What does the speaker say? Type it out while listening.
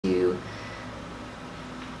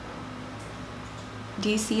Do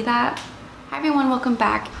you see that? Hi everyone, welcome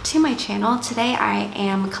back to my channel. Today I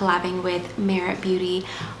am collabing with Merit Beauty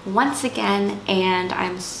once again, and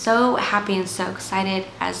I'm so happy and so excited.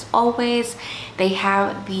 As always, they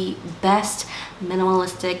have the best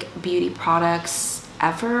minimalistic beauty products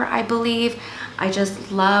ever, I believe. I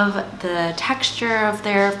just love the texture of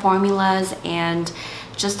their formulas and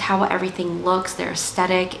just how everything looks, their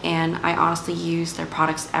aesthetic, and I honestly use their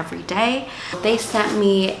products every day. They sent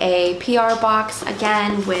me a PR box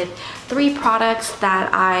again with 3 products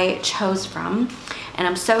that I chose from, and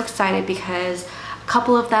I'm so excited because a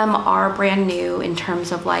couple of them are brand new in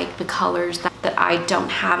terms of like the colors that I don't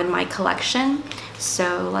have in my collection.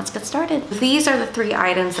 So let's get started. These are the 3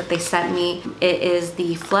 items that they sent me. It is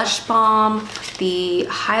the Flush Balm, the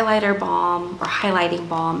Highlighter Balm or Highlighting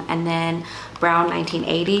Balm, and then Brown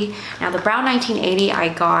 1980. Now the Brown 1980 I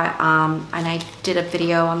got, and I did a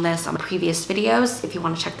video on this on previous videos. If you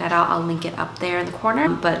want to check that out, I'll link it up there in the corner.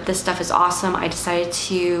 But this stuff is awesome. I decided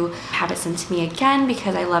to have it sent to me again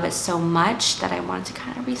because I love it so much that I wanted to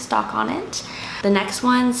kind of restock on it. The next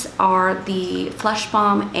ones are the Flush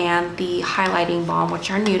Balm and the Highlighting Balm,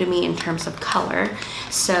 which are new to me in terms of color.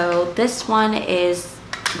 So this one is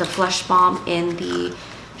the Flush Balm in the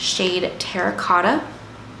shade Terracotta.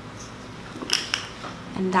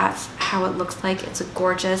 And that's how it looks like. It's a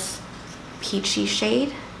gorgeous peachy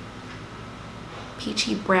shade.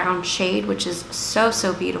 Peachy brown shade, which is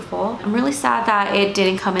so beautiful. I'm really sad that it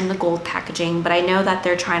didn't come in the gold packaging, but I know that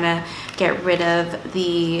they're trying to get rid of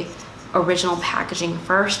the original packaging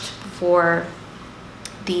first before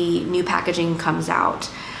the new packaging comes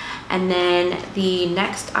out. And then the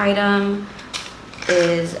next item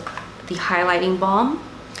is the Highlighting Balm,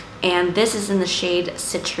 and this is in the shade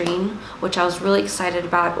Citrine, which I was really excited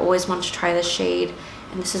about. I've always wanted to try this shade,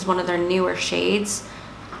 and this is one of their newer shades,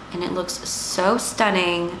 and it looks so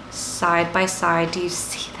stunning side by side. Do you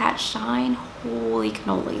see that shine? Holy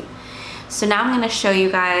cannoli. So now I'm going to show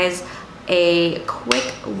you guys a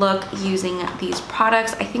quick look using these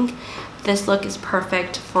products. I think this look is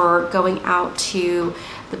perfect for going out to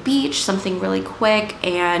the beach, something really quick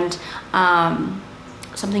and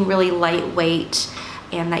something really lightweight,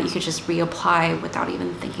 and that you could just reapply without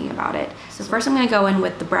even thinking about it. So first I'm going to go in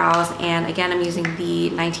with the brows, and again I'm using the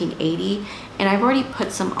 1980, and I've already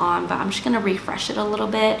put some on, but I'm just going to refresh it a little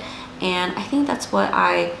bit. And I think that's what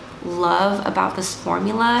I love about this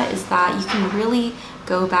formula, is that you can really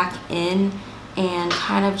go back in and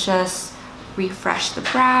kind of just refresh the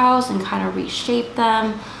brows and kind of reshape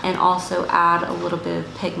them, and also add a little bit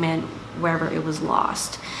of pigment wherever it was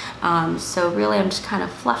lost. So really I'm just kind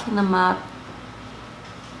of fluffing them up,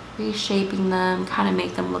 reshaping them, kind of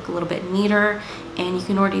make them look a little bit neater, and you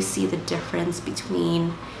can already see the difference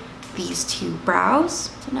between these 2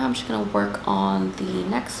 brows. So now I'm just going to work on the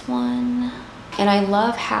next one, and I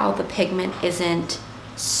love how the pigment isn't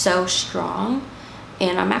so strong,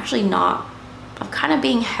 and I'm kind of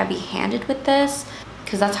being heavy-handed with this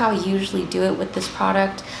because that's how I usually do it with this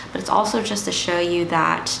product, but it's also just to show you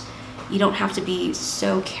that you don't have to be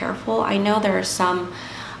so careful. I know there are some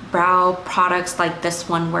brow products like this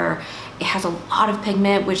one where it has a lot of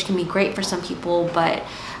pigment, which can be great for some people, but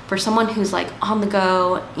for someone who's like on the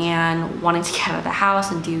go and wanting to get out of the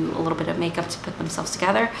house and do a little bit of makeup to put themselves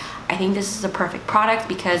together, I think this is a perfect product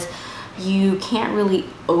because you can't really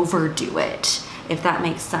overdo it, if that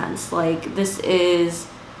makes sense. Like, this is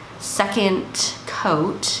second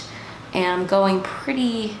coat, and I'm going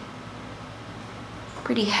pretty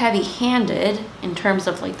heavy-handed in terms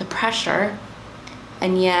of like the pressure,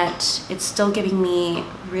 and yet it's still giving me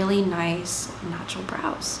really nice natural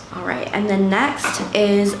brows. All right, and then next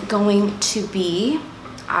is going to be,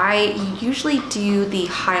 I usually do the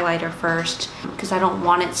highlighter first because I don't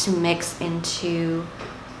want it to mix into,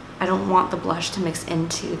 I don't want the blush to mix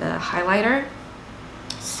into the highlighter.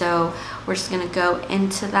 So we're just gonna go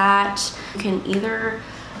into that. You can either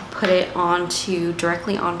put it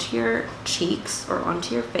directly onto your cheeks or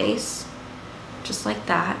onto your face, just like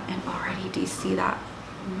that, and already do you see that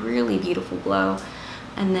really beautiful glow?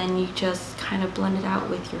 And then you just kind of blend it out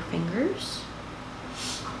with your fingers,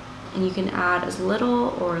 and you can add as little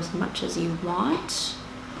or as much as you want,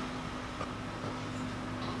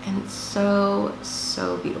 and it's so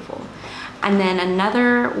beautiful. And then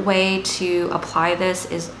another way to apply this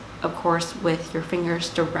is, of course, with your fingers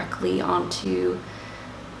directly onto,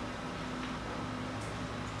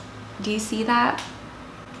 do you see that?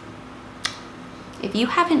 If you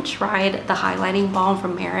haven't tried the Highlighting Balm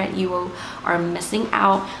from Merit, you are missing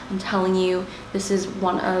out. I'm telling you, this is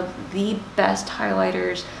one of the best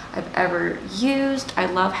highlighters I've ever used. I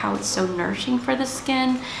love how it's so nourishing for the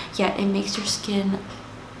skin, yet it makes your skin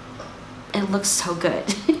it looks so good.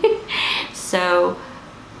 So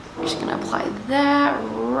I'm just gonna apply that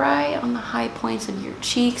right on the high points of your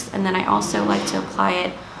cheeks, and then I also like to apply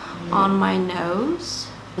it on my nose.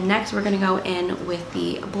 Next, we're gonna go in with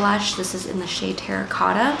the blush. This is in the shade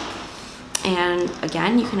Terracotta. And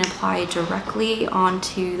again, you can apply it directly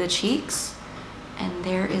onto the cheeks. And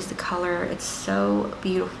there is the color. It's so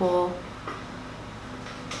beautiful.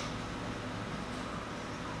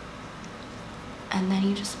 And then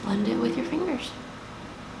you just blend it with your fingers.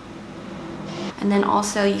 And then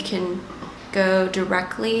also you can go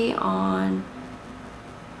directly on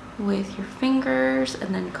with your fingers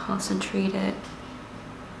and then concentrate it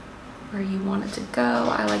where you want it to go.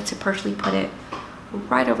 I like to personally put it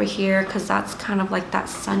right over here because that's kind of like that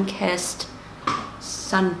sun-kissed,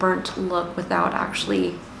 sunburnt look without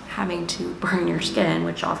actually having to burn your skin,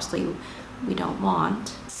 which obviously we don't want.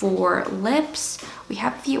 For lips, we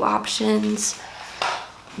have a few options,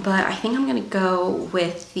 but I think I'm gonna go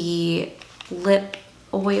with the lip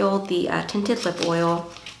oil, the tinted lip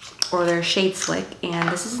oil, or their shade Slick, and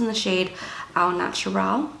this is in the shade Au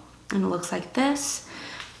Natural, and it looks like this.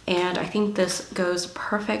 And I think this goes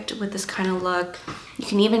perfect with this kind of look. You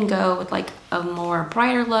can even go with like a more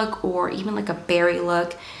brighter look or even like a berry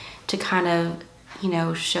look to kind of, you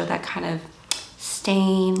know, show that kind of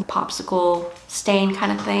stain, popsicle stain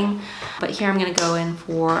kind of thing. But here I'm gonna go in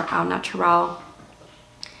for Au Natural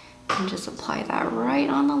and just apply that right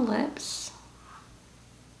on the lips.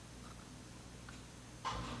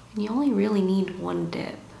 And you only really need one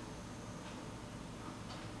dip.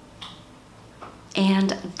 And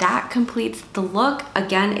that completes the look.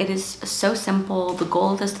 Again, it is so simple. The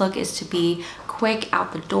goal of this look is to be quick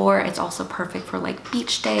out the door. It's also perfect for like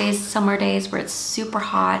beach days, summer days where it's super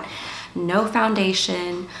hot, no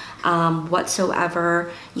foundation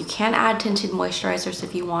whatsoever. You can add tinted moisturizers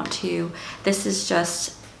if you want to. This is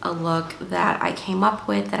just a look that I came up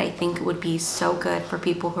with that I think would be so good for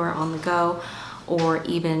people who are on the go, or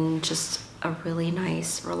even just a really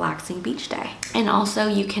nice relaxing beach day. And also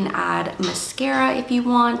you can add mascara if you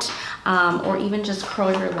want, or even just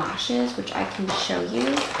curl your lashes, which I can show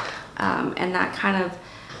you, and that kind of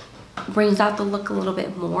brings out the look a little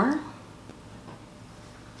bit more.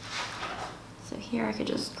 So here I could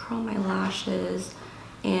just curl my lashes,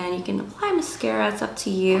 and you can apply mascara, it's up to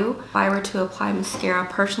you. If I were to apply mascara,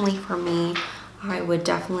 personally for me, I would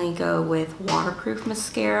definitely go with waterproof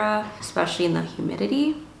mascara, especially in the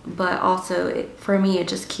humidity. But also, for me, it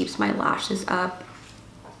just keeps my lashes up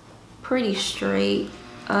pretty straight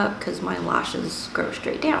up because my lashes grow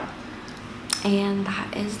straight down. And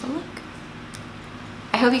that is the look.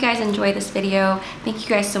 I hope you guys enjoyed this video. Thank you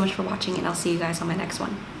guys so much for watching, and I'll see you guys on my next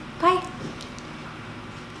one.